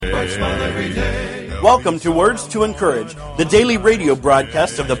Welcome to Words to Encourage, the daily radio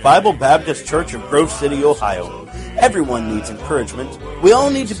broadcast of the Bible Baptist Church of Grove City, Ohio. Everyone needs encouragement. We all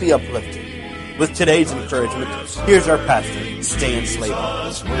need to be uplifted. With today's encouragement, here's our pastor, Stan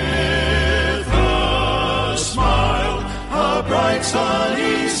Slabaugh. With a smile, a bright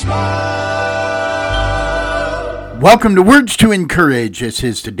sunny smile. Welcome to Words to Encourage. This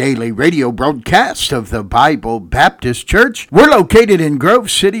is the daily radio broadcast of the Bible Baptist Church. We're located in Grove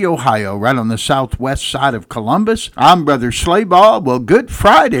City, Ohio, right on the southwest side of Columbus. I'm Brother Slabaugh. Well, good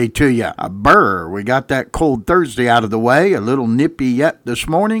Friday to you. We got that cold Thursday out of the way. A little nippy yet this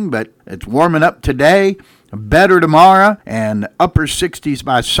morning, but it's warming up today. Better tomorrow, and upper 60s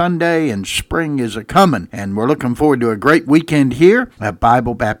by Sunday, and spring is a-coming. And we're looking forward to a great weekend here at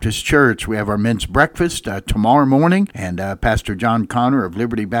Bible Baptist Church. We have our men's breakfast tomorrow morning, and Pastor John Connor of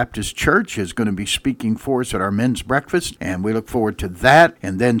Liberty Baptist Church is going to be speaking for us at our men's breakfast, and we look forward to that.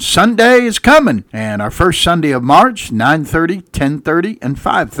 And then Sunday is coming, and our first Sunday of March, 9:30, 10:30, and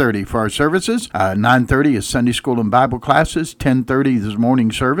 5:30 for our services. 9:30 is Sunday school and Bible classes, 10:30 is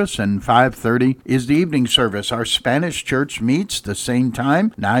morning service, and 5:30 is the evening service. Our Spanish church meets the same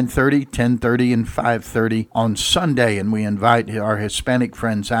time, 9:30, 10:30, and 5:30 on Sunday, and we invite our Hispanic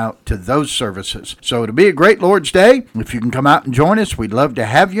friends out to those services. So it'll be a great Lord's Day. If you can come out and join us, we'd love to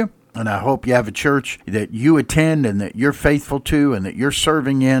have you. And I hope you have a church that you attend and that you're faithful to and that you're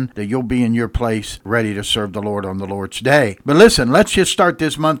serving in, that you'll be in your place ready to serve the Lord on the Lord's Day. But listen, let's just start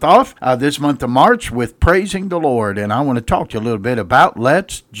this month off, this month of March, with praising the Lord. And I want to talk to you a little bit about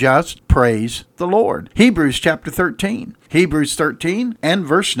let's just praise the Lord. Hebrews chapter 13. Hebrews 13 and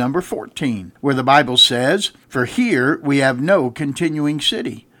verse number 14, where the Bible says, "For here we have no continuing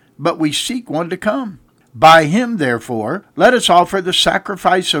city, but we seek one to come. By him, therefore, let us offer the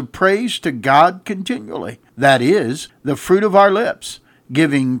sacrifice of praise to God continually, that is, the fruit of our lips,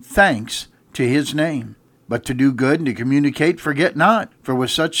 giving thanks to his name. But to do good and to communicate, forget not, for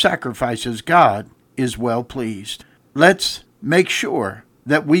with such sacrifices God is well pleased." Let's make sure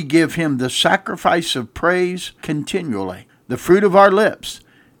that we give him the sacrifice of praise continually, the fruit of our lips,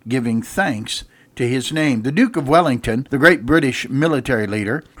 giving thanks to his name. The Duke of Wellington, the great British military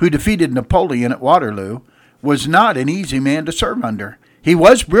leader who defeated Napoleon at Waterloo, was not an easy man to serve under. He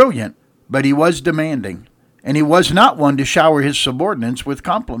was brilliant, but he was demanding, and he was not one to shower his subordinates with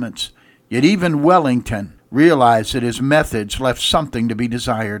compliments. Yet even Wellington realized that his methods left something to be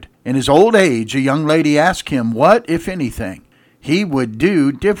desired. In his old age, a young lady asked him what, if anything, he would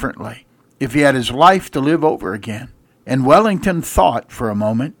do differently if he had his life to live over again. And Wellington thought for a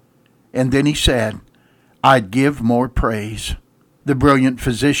moment, and then he said, "I'd give more praise." The brilliant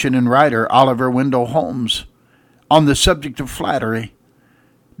physician and writer Oliver Wendell Holmes, on the subject of flattery.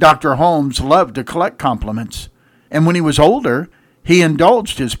 Dr. Holmes loved to collect compliments, and when he was older, he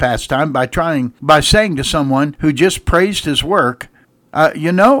indulged his pastime by saying to someone who just praised his work,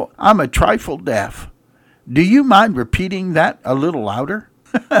 I'm a trifle deaf. Do you mind repeating that a little louder?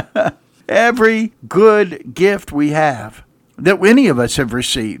 Every good gift we have, that any of us have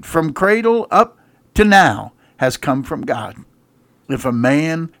received, from cradle up to now, has come from God. If a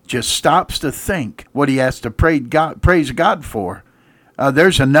man just stops to think what he has to praise God for,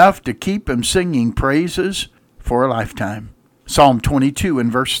 there's enough to keep him singing praises for a lifetime. Psalm 22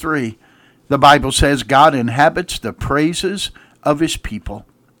 and verse 3, the Bible says God inhabits the praises of his people.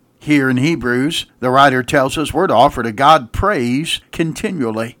 Here in Hebrews, the writer tells us we're to offer to God praise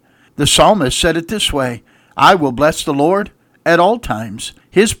continually. The psalmist said it this way, "I will bless the Lord at all times.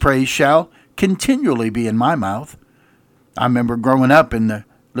 His praise shall continually be in my mouth." I remember growing up in the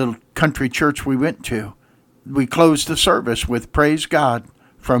little country church we went to. We closed the service with "Praise God,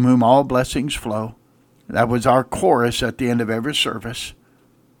 from whom all blessings flow." That was our chorus at the end of every service.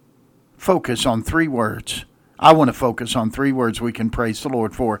 Focus on 3 words. I want to focus on 3 words we can praise the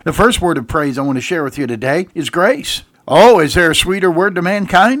Lord for. The first word of praise I want to share with you today is grace. Oh, is there a sweeter word to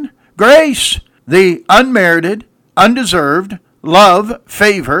mankind? Grace, the unmerited, undeserved love,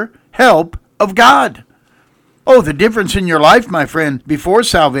 favor, help of God. Oh, the difference in your life, my friend, before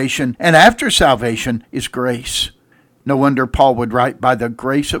salvation and after salvation is grace. No wonder Paul would write, "By the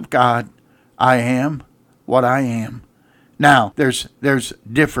grace of God, I am what I am." Now, there's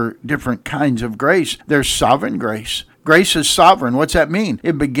different kinds of grace. There's sovereign grace. Grace is sovereign. What's that mean?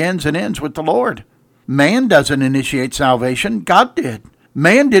 It begins and ends with the Lord. Man doesn't initiate salvation. God did.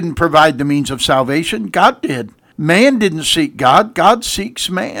 Man didn't provide the means of salvation. God did. Man didn't seek God. God seeks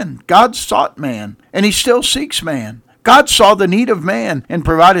man. God sought man, and he still seeks man. God saw the need of man and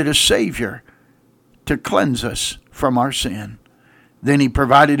provided a Savior to cleanse us from our sin. Then he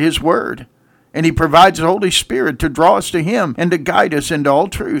provided his word, And He provides the Holy Spirit to draw us to Him and to guide us into all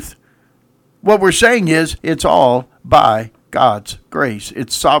truth. What we're saying is, it's all by God's grace.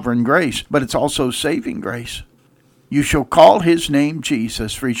 It's sovereign grace, but it's also saving grace. You shall call His name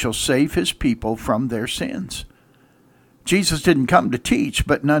Jesus, for He shall save His people from their sins. Jesus didn't come to teach,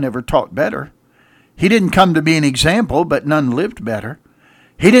 but none ever taught better. He didn't come to be an example, but none lived better.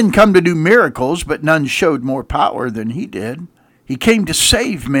 He didn't come to do miracles, but none showed more power than He did. He came to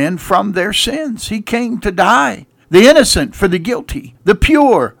save men from their sins. He came to die. The innocent for the guilty, the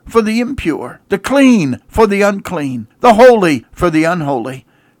pure for the impure, the clean for the unclean, the holy for the unholy.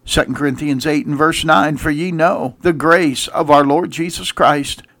 2 Corinthians 8 and verse 9, for ye know the grace of our Lord Jesus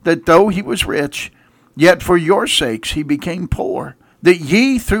Christ, that though He was rich, yet for your sakes He became poor, that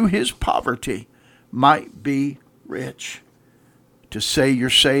ye through His poverty might be rich. To say you're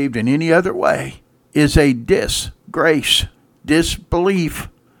saved in any other way is a disgrace. Disbelief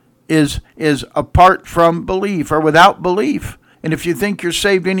is apart from belief or without belief. And if you think you're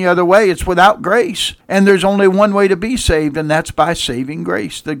saved any other way, it's without grace. And there's only one way to be saved, and that's by saving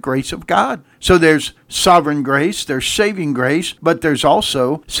grace, the grace of God. So there's sovereign grace, there's saving grace, but there's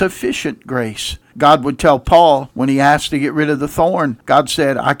also sufficient grace. God would tell Paul when he asked to get rid of the thorn, God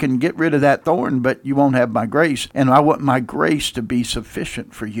said, I can get rid of that thorn, but you won't have my grace. And I want my grace to be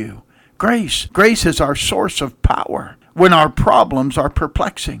sufficient for you. Grace is our source of power when our problems are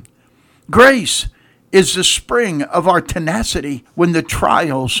perplexing. Grace is the spring of our tenacity when the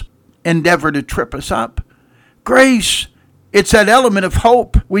trials endeavor to trip us up. Grace, it's that element of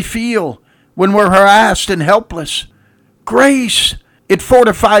hope we feel when we're harassed and helpless. Grace, it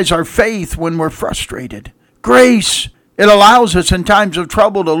fortifies our faith when we're frustrated. Grace, it allows us in times of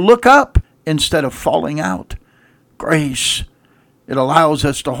trouble to look up instead of falling out. Grace, it allows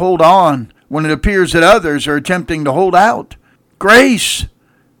us to hold on when it appears that others are attempting to hold out. Grace,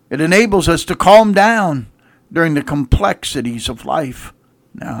 it enables us to calm down during the complexities of life.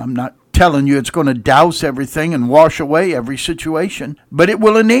 Now, I'm not telling you it's going to douse everything and wash away every situation, but it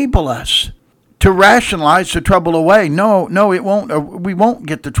will enable us to rationalize the trouble away. No, it won't. We won't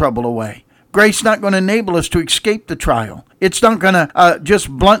get the trouble away. Grace is not going to enable us to escape the trial. It's not going to just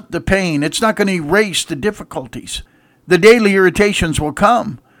blunt the pain. It's not going to erase the difficulties. The daily irritations will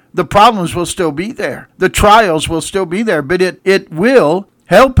come. The problems will still be there. The trials will still be there, but it will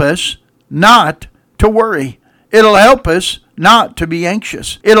help us not to worry. It'll help us not to be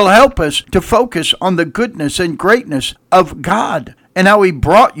anxious. It'll help us to focus on the goodness and greatness of God and how He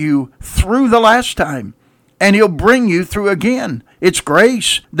brought you through the last time, and He'll bring you through again. It's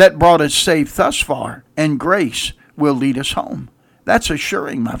grace that brought us safe thus far, and grace will lead us home. That's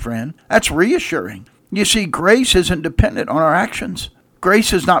assuring, my friend. That's reassuring. You see, grace isn't dependent on our actions.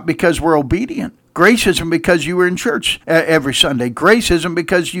 Grace is not because we're obedient. Grace isn't because you were in church every Sunday. Grace isn't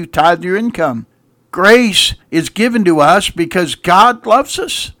because you tithe your income. Grace is given to us because God loves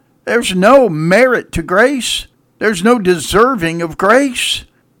us. There's no merit to grace. There's no deserving of grace.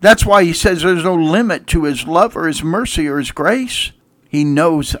 That's why He says there's no limit to His love or His mercy or His grace. He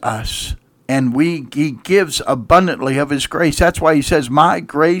knows us, and He gives abundantly of His grace. That's why He says, my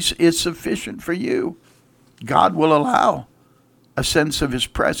grace is sufficient for you. God will allow a sense of His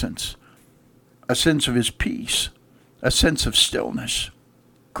presence, a sense of His peace, a sense of stillness.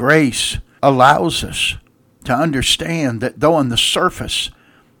 Grace allows us to understand that though on the surface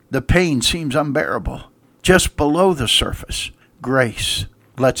the pain seems unbearable, just below the surface, grace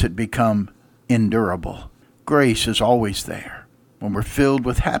lets it become endurable. Grace is always there. When we're filled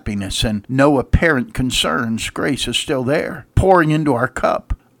with happiness and no apparent concerns, grace is still there, pouring into our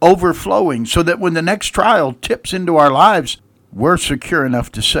cup, overflowing, so that when the next trial tips into our lives, we're secure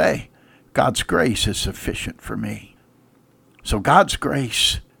enough to say, God's grace is sufficient for me. So God's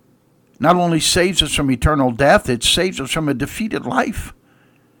grace not only saves us from eternal death, it saves us from a defeated life.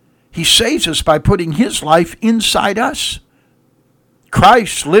 He saves us by putting His life inside us.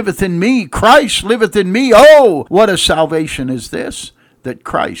 Christ liveth in me. Christ liveth in me. Oh, what a salvation is this, that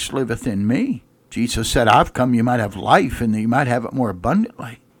Christ liveth in me. Jesus said, I've come you might have life and that you might have it more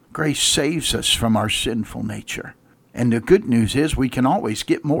abundantly. Grace saves us from our sinful nature. And the good news is we can always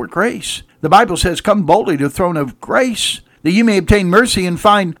get more grace. The Bible says, come boldly to the throne of grace, that you may obtain mercy and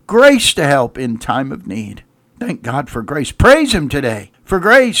find grace to help in time of need. Thank God for grace. Praise Him today for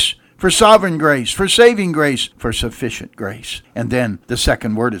grace, for sovereign grace, for saving grace, for sufficient grace. And then the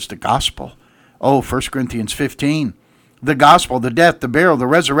second word is the gospel. Oh, 1 Corinthians 15. The gospel, the death, the burial, the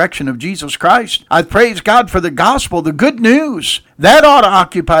resurrection of Jesus Christ. I praise God for the gospel, the good news. That ought to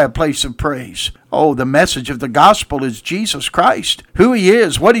occupy a place of praise. Oh, the message of the gospel is Jesus Christ, who He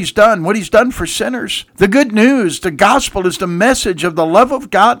is, what He's done for sinners. The good news, the gospel is the message of the love of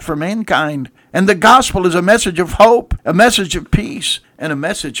God for mankind. And the gospel is a message of hope, a message of peace, and a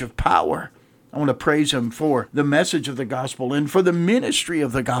message of power. I want to praise him for the message of the gospel and for the ministry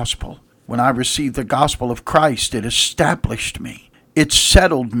of the gospel. When I received the gospel of Christ, it established me. It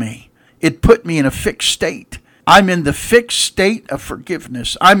settled me. It put me in a fixed state. I'm in the fixed state of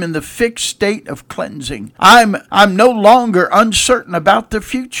forgiveness. I'm in the fixed state of cleansing. I'm no longer uncertain about the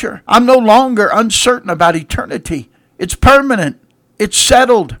future. I'm no longer uncertain about eternity. It's permanent. It's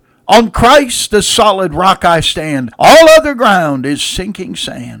settled. On Christ, the solid rock I stand. All other ground is sinking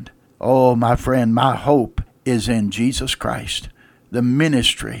sand. Oh, my friend, my hope is in Jesus Christ. The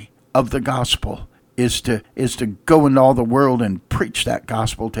ministry of the gospel is to go into all the world and preach that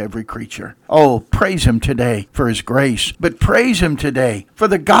gospel to every creature. Oh, praise him today for his grace, but praise him today for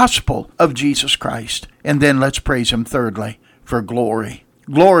the gospel of Jesus Christ. And then let's praise him thirdly for glory.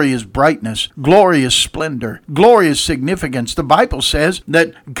 Glory is brightness. Glory is splendor. Glory is significance. The Bible says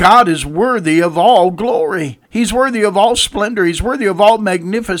that God is worthy of all glory. He's worthy of all splendor. He's worthy of all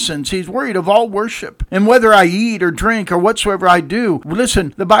magnificence. He's worthy of all worship. And whether I eat or drink or whatsoever I do,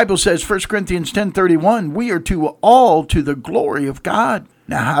 listen, the Bible says, 1 Corinthians 10:31, we are to all to the glory of God.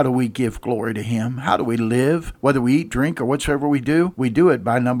 Now, how do we give glory to him? How do we live? Whether we eat, drink, or whatsoever we do it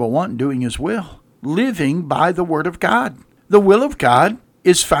by, number one, doing his will. Living by the word of God. The will of God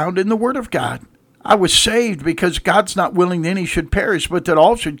is found in the word of God. I was saved because God's not willing that any should perish, but that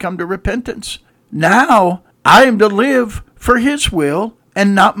all should come to repentance. Now, I am to live for his will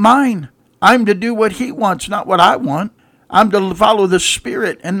and not mine. I'm to do what he wants, not what I want. I'm to follow the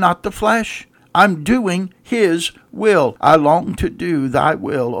Spirit and not the flesh. I'm doing his will. I long to do thy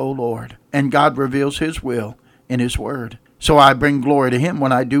will, O Lord. And God reveals his will in his word. So I bring glory to him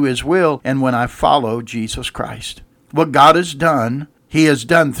when I do his will and when I follow Jesus Christ. What God has done, he has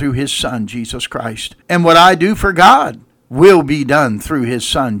done through his Son, Jesus Christ. And what I do for God will be done through his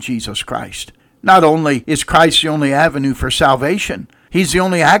Son, Jesus Christ. Not only is Christ the only avenue for salvation, he's the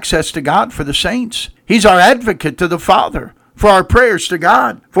only access to God for the saints. He's our advocate to the Father for our prayers to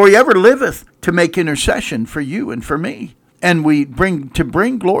God. For he ever liveth to make intercession for you and for me. And to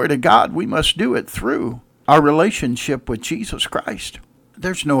bring glory to God, we must do it through our relationship with Jesus Christ.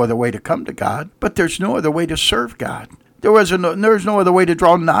 There's no other way to come to God, but there's no other way to serve God. There's no other way to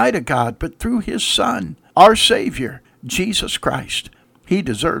draw nigh to God but through his Son, our Savior, Jesus Christ. He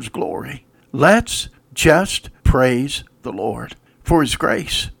deserves glory. Let's just praise the Lord for his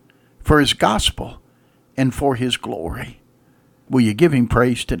grace, for his gospel, and for his glory. Will you give him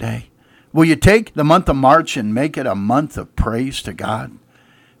praise today? Will you take the month of March and make it a month of praise to God?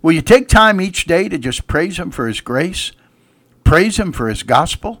 Will you take time each day to just praise him for his grace, praise him for his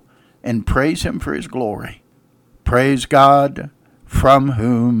gospel, and praise him for his glory? Praise God, from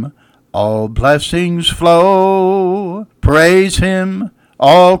whom all blessings flow. Praise him,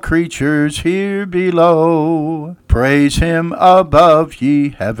 all creatures here below. Praise him above, ye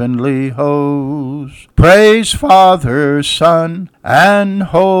heavenly hosts. Praise Father, Son, and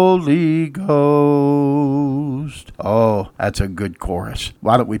Holy Ghost. Oh, that's a good chorus.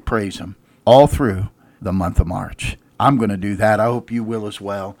 Why don't we praise him all through the month of March? I'm going to do that. I hope you will as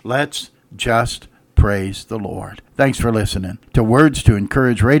well. Let's just praise the Lord. Thanks for listening to Words to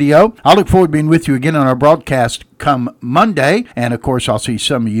Encourage Radio. I look forward to being with you again on our broadcast come Monday. And of course, I'll see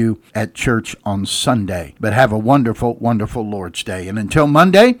some of you at church on Sunday. But have a wonderful, wonderful Lord's Day. And until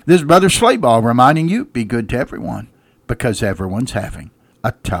Monday, this is Brother Slayball reminding you, be good to everyone, because everyone's having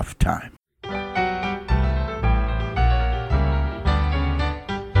a tough time.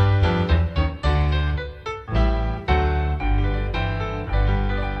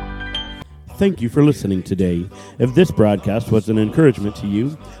 Thank you for listening today. If this broadcast was an encouragement to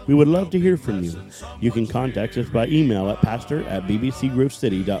you, we would love to hear from you. You can contact us by email at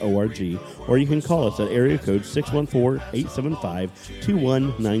pastor@bbcgrovecity.org, or you can call us at area code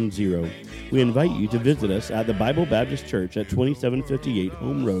 614-875-2190. We invite you to visit us at the Bible Baptist Church at 2758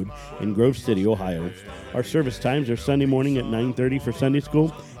 Home Road in Grove City, Ohio. Our service times are Sunday morning at 9:30 for Sunday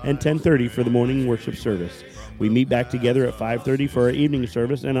school and 10:30 for the morning worship service. We meet back together at 5:30 for our evening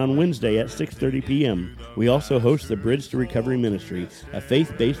service and on Wednesday at 6:30 p.m. We also host the Bridge to Recovery Ministry, a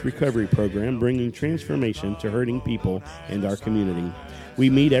faith-based recovery program bringing transformation to hurting people and our community.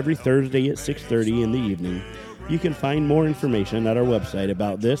 We meet every Thursday at 6:30 in the evening. You can find more information at our website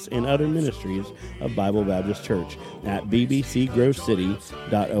about this and other ministries of Bible Baptist Church at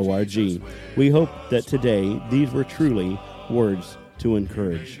bbcgrovecity.org. We hope that today these were truly words to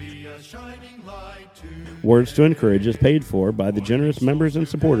encourage. Words to Encourage is paid for by the generous members and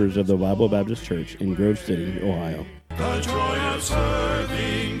supporters of the Bible Baptist Church in Grove City, Ohio. The joy of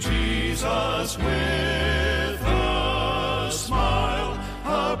serving Jesus with a smile,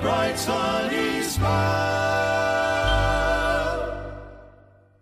 a bright sunny smile.